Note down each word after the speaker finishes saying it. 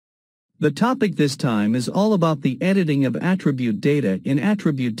The topic this time is all about the editing of attribute data in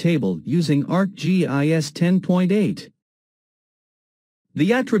attribute table using ArcGIS 10.8.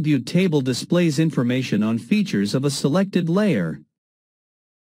 The attribute table displays information on features of a selected layer.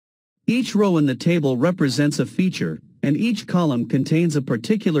 Each row in the table represents a feature, and each column contains a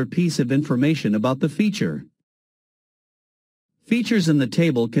particular piece of information about the feature. Features in the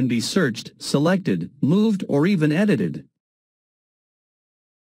table can be searched, selected, moved, or even edited.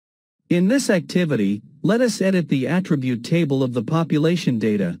 In this activity, let us edit the attribute table of the population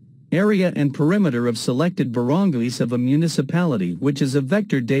data, area and perimeter of selected boundaries of a municipality which is a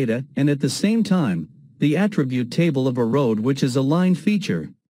vector data, and at the same time, the attribute table of a road which is a line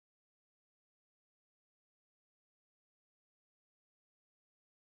feature.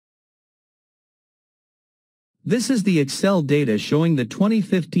 This is the Excel data showing the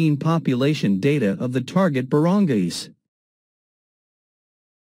 2015 population data of the target boundaries.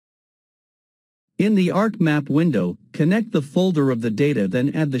 In the ArcMap window, connect the folder of the data,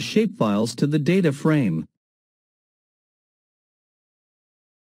 then add the shapefiles to the data frame.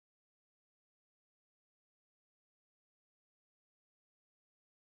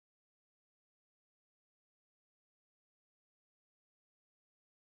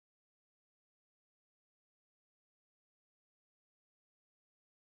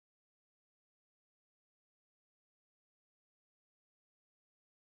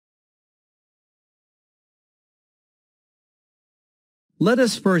 Let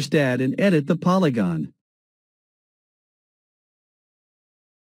us first add and edit the polygon.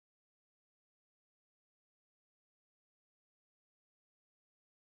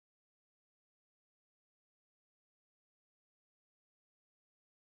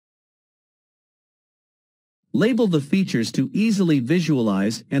 Label the features to easily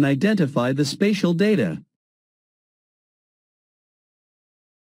visualize and identify the spatial data.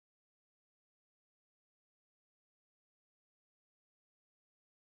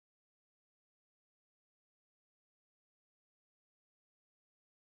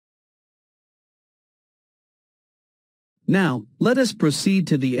 Now, let us proceed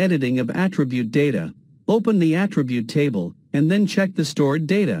to the editing of attribute data. Open the attribute table, and then check the stored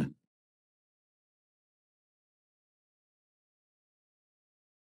data.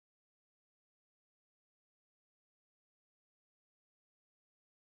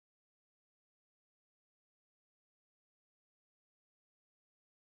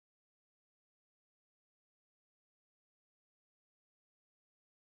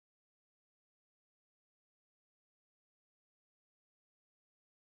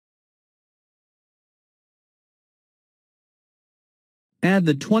 Add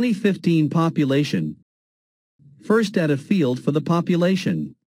the 2015 population. First, add a field for the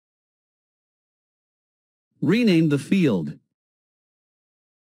population. Rename the field.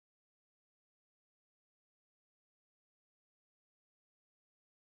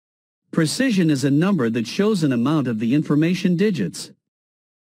 Precision is a number that shows an amount of the information digits.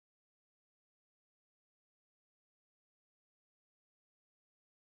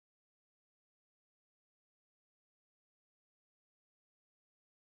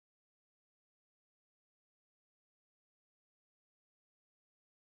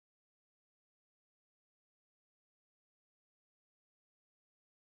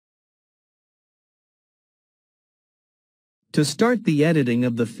 To start the editing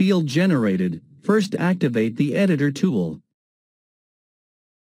of the field generated, first activate the Editor tool.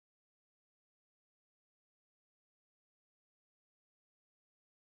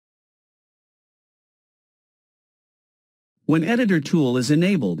 When Editor tool is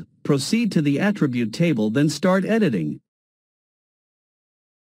enabled, proceed to the attribute table, then start editing.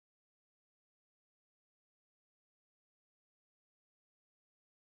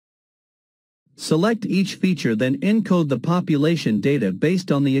 Select each feature, then encode the population data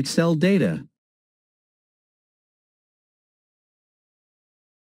based on the Excel data.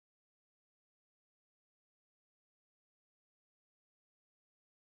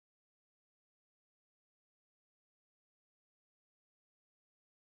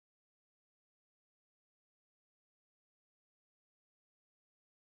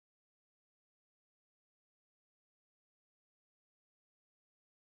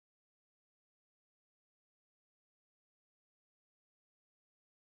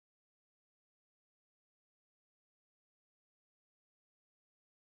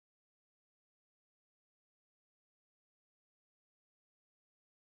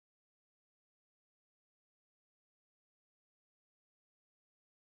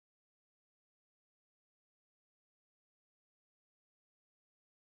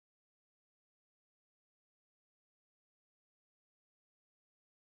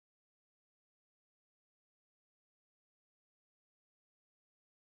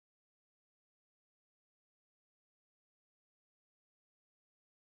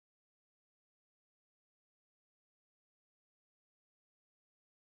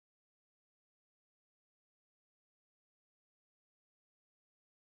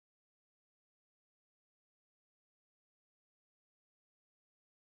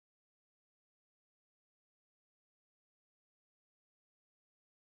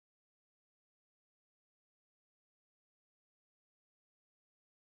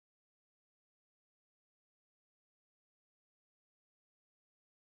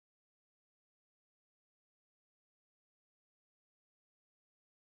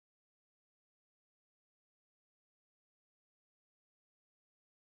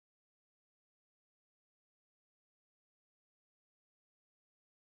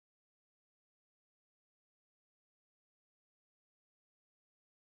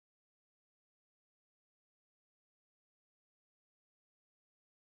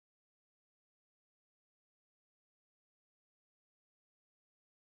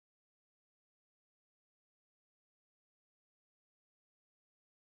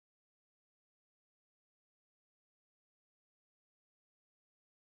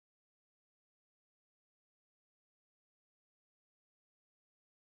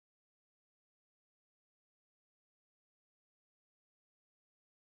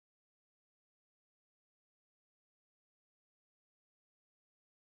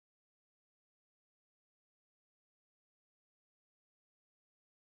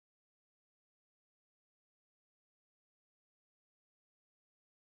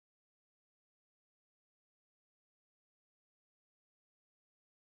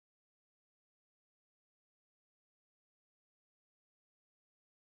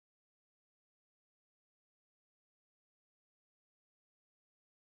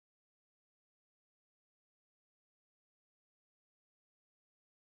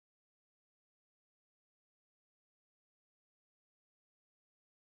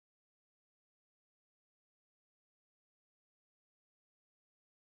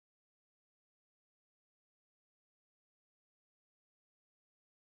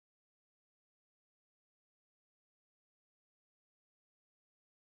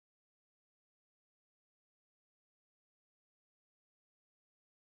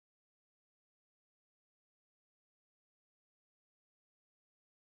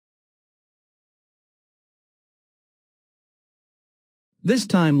 This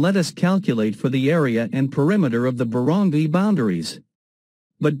time let us calculate for the area and perimeter of the barangay boundaries.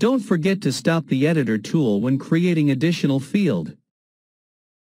 But don't forget to stop the editor tool when creating additional field.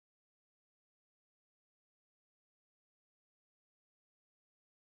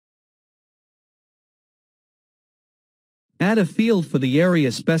 Add a field for the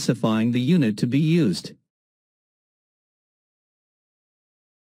area specifying the unit to be used.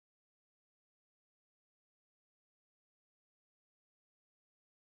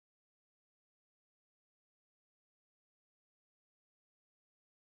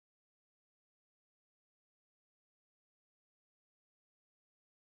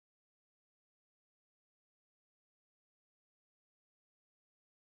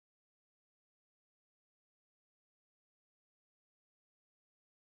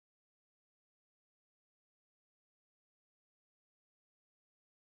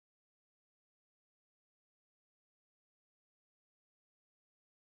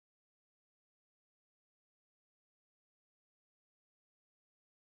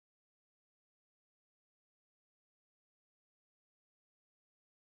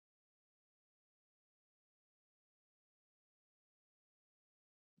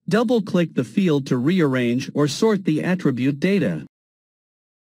 Double-click the field to rearrange or sort the attribute data.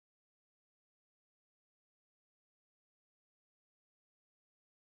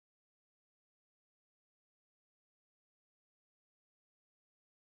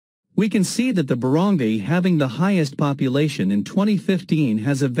 We can see that the barangay having the highest population in 2015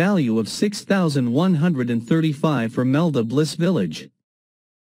 has a value of 6,135 for Melda Bliss Village.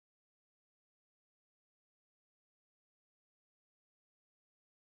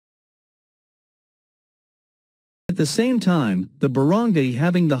 At the same time, the barangay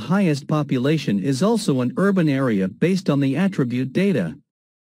having the highest population is also an urban area based on the attribute data.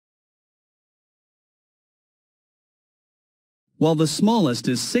 While the smallest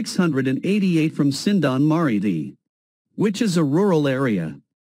is 688 from Sindan Mariti, which is a rural area.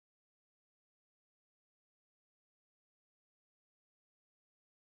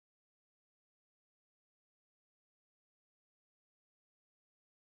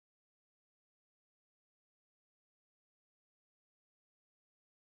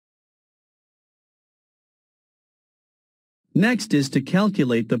 Next is to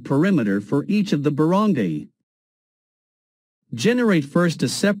calculate the perimeter for each of the barangay. Generate first a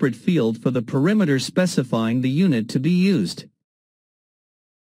separate field for the perimeter specifying the unit to be used.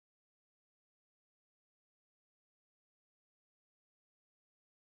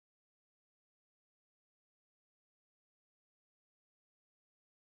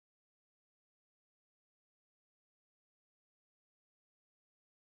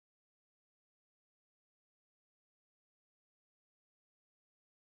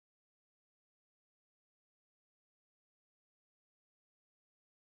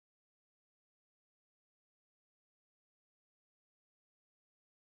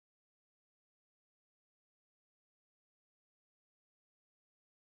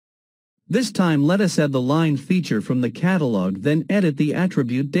 This time let us add the line feature from the catalog, then edit the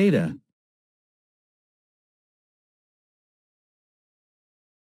attribute data.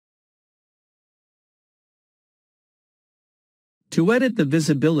 To edit the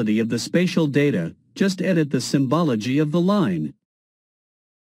visibility of the spatial data, just edit the symbology of the line.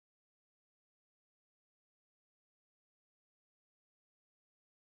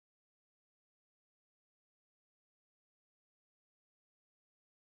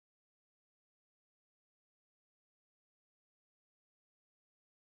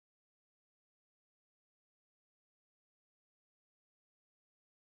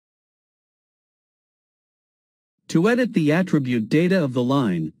 To edit the attribute data of the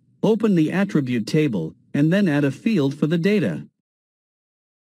line, open the attribute table, and then add a field for the data.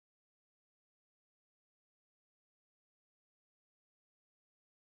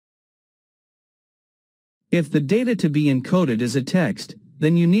 If the data to be encoded is a text,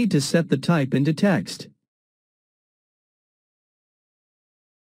 then you need to set the type into text.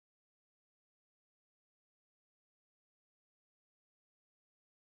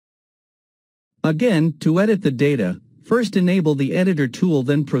 Again, to edit the data, first enable the editor tool,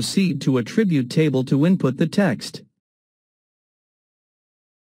 then proceed to attribute table to input the text.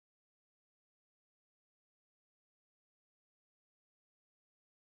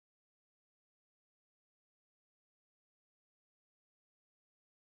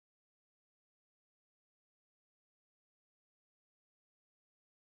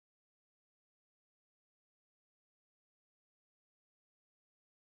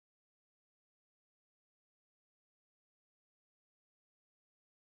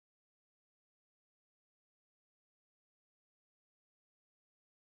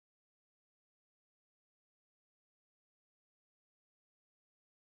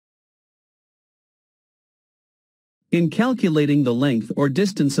 In calculating the length or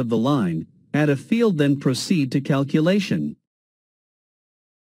distance of the line, add a field then proceed to calculation.